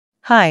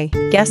Hi,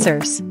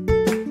 guessers.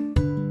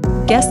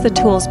 Guess the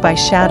tools by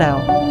shadow.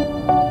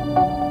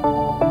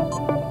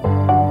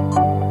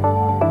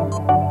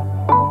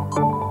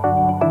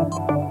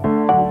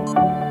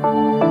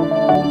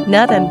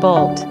 Nut and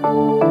bolt.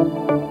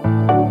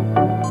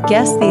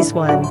 Guess these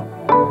one.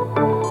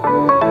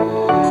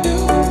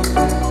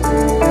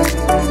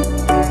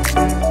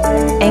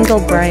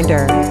 Angle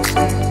grinder.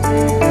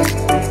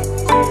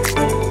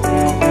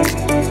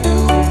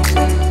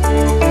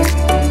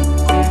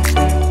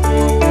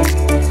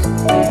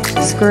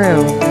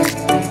 Screw.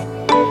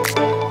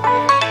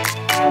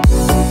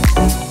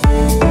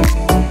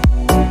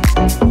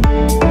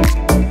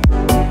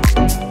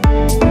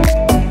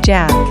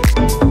 Jack.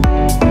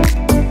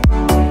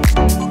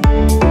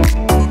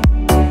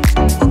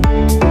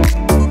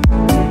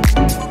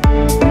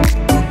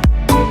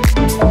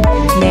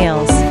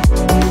 Nails.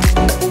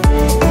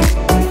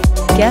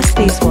 Guess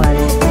these one.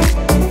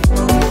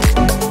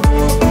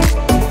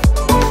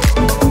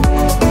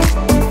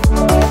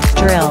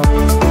 Drill.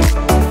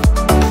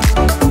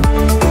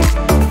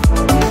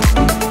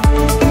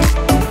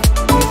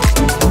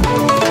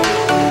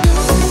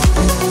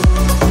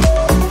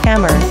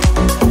 Hammer.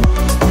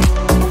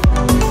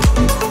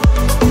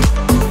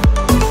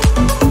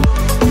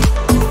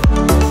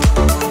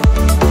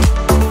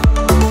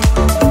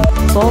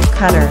 Bolt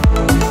cutter.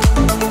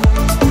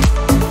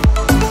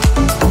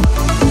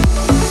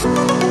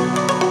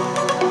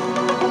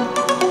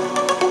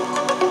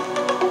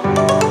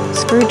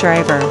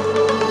 Screwdriver.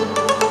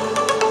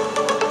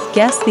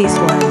 Guess these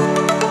one.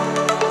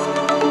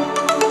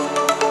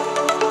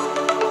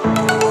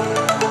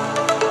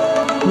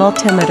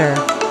 Multimeter.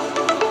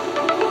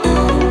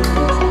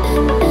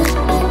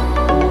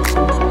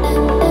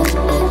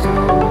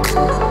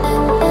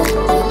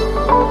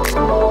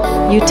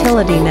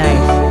 Utility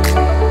knife.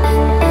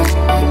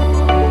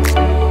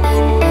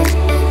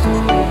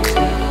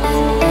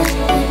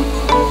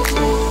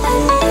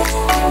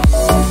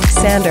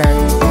 Sander.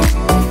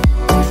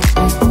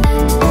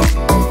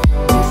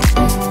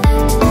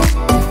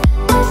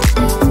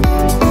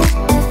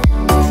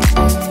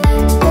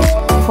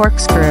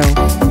 Corkscrew.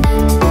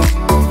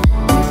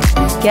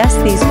 Guess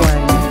these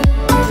one.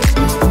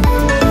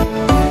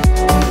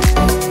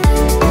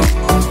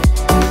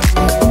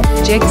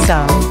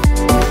 Jigsaw.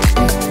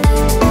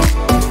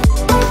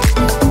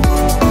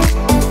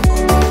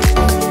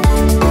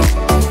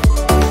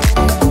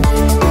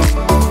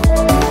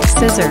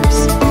 Scissors.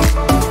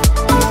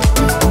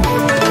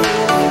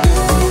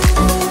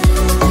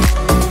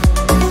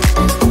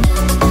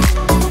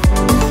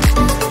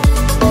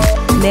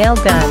 Nail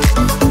gun.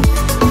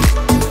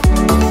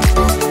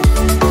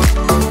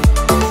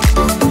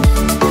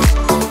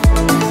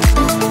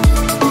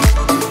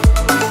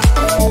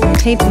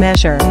 Tape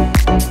measure.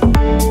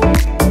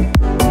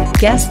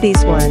 Guess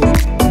these one.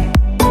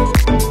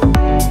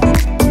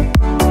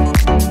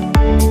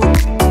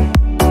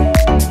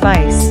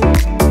 Vise.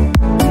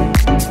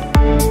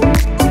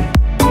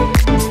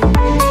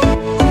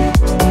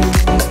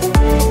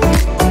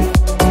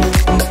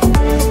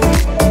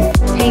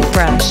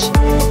 Paintbrush.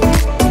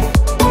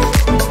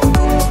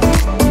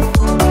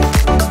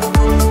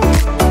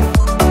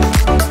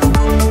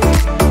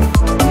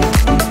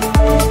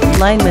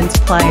 Lineman's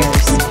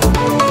pliers.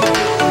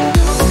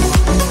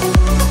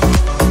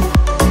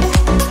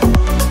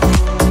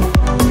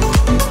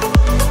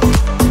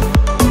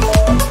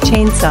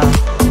 Chainsaw.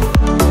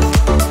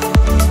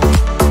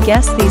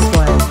 Guess these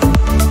one.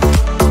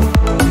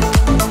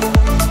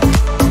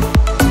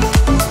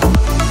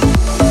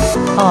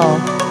 Awl.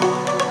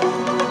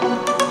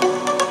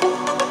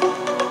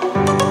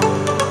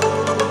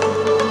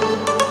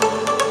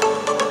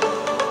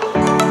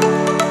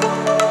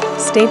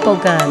 Staple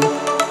gun.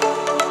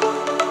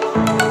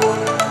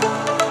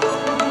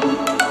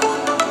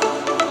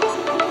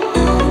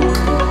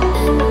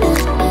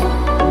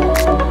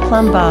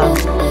 Plumb bob.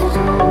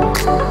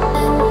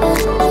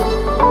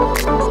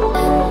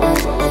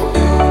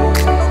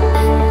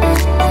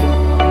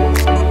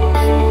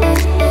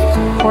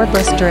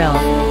 Cordless drill.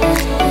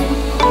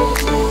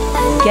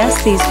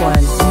 Guess these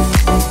one.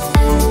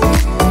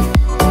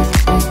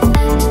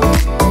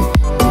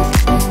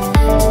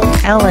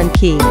 Allen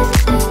key.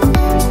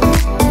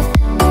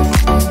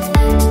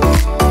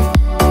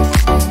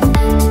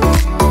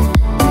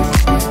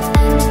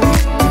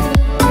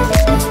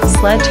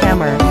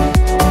 Sledgehammer.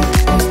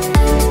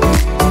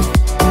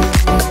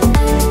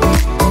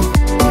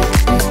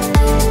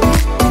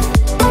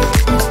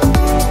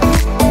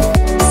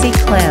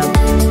 C-clamp.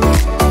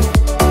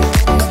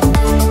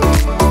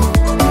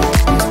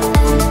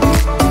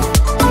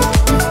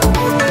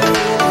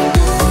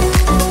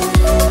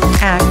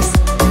 Axe.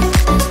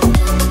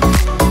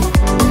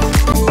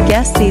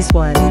 Guess these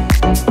one.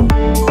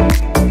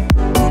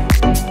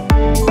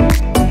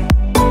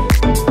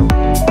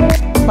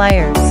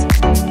 Pliers.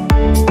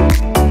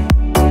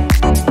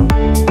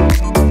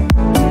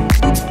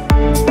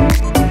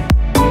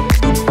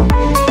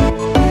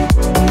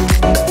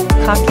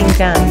 Caulking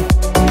gun.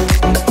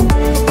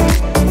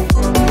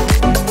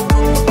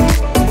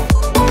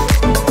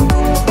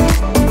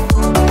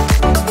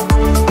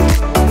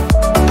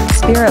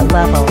 Spirit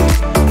level.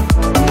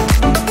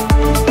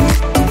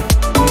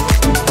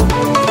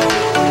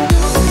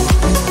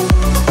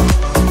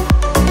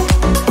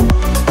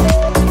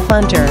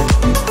 Plunger.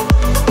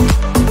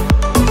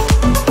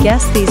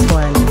 Guess these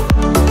one.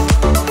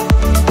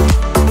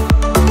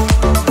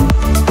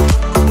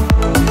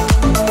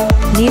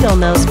 Needle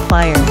nose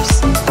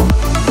pliers.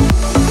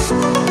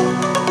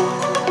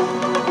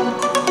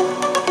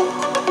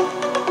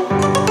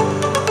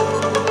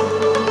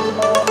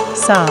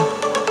 Saw.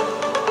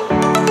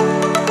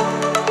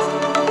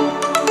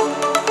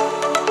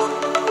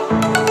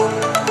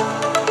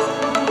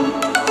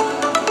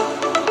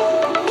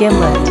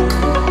 Gimlet.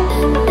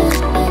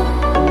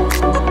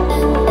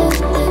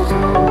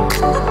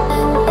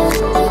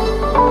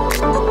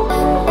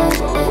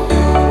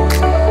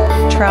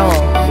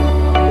 Trowel.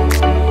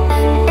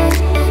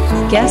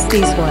 Guess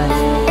these one.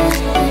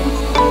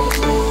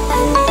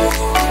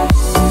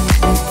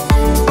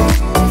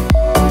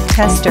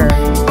 Tester.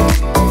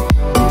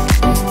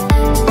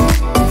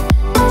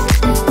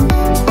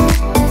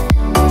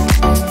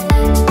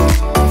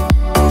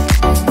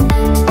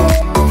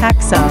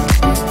 Hacksaw.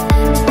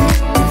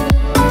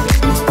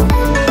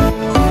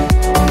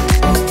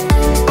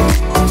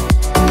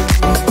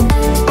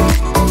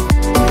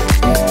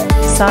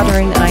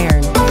 Soldering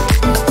iron.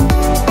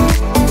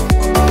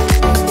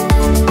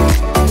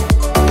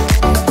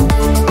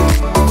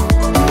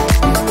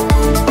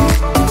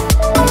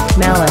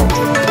 Mallet.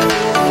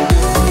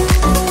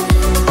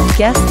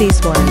 Guess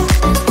these one.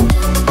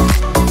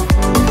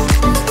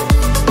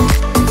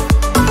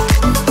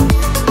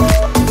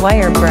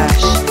 Wire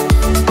brush.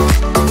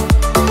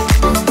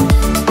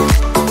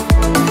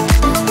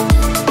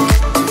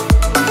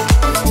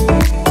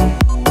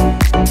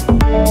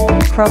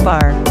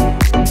 Crowbar.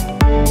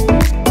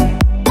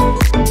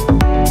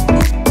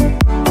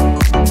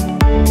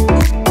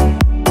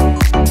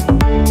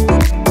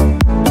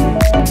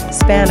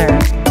 Spanner.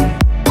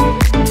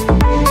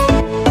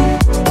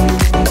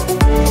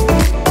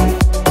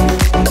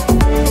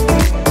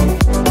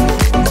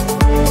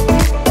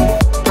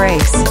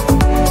 Brace.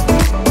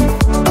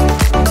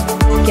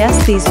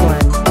 Guess these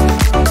one.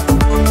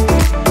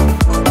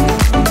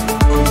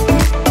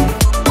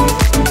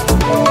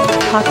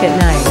 Pocket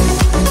knife.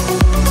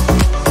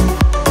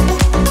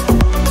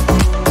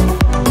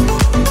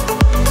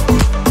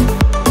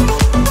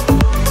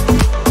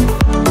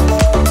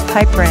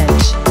 Pipe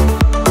wrench.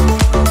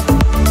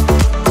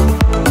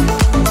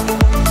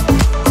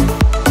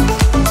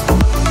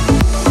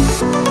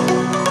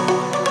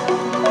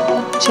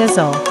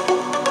 Chisel.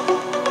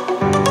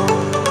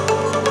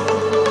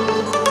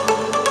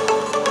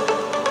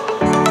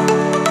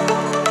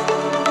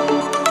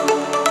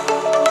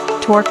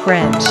 Torque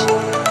wrench.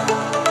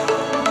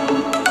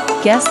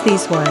 Guess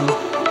these one.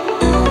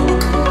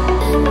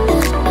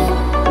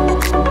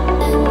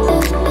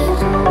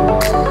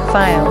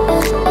 File.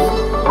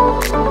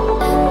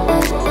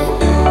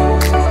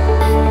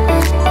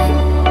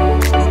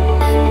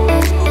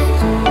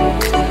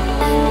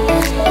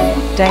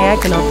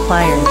 Diagonal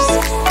pliers.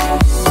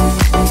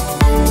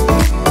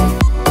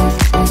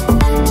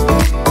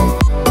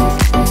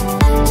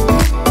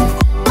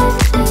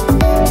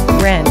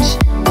 Wrench.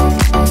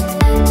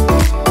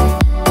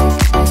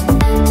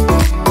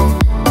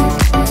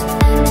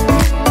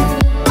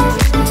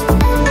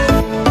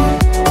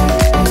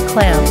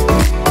 Clamp.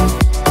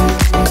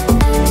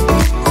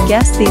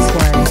 Guess these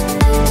one.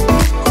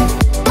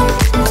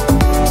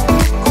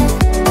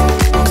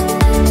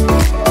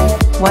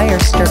 Wire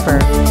stripper.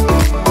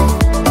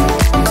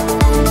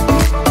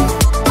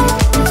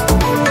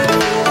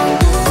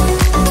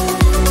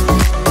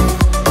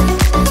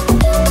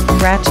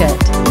 Ratchet.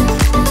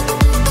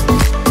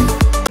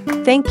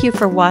 Thank you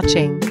for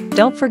watching.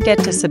 Don't forget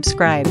to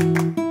subscribe.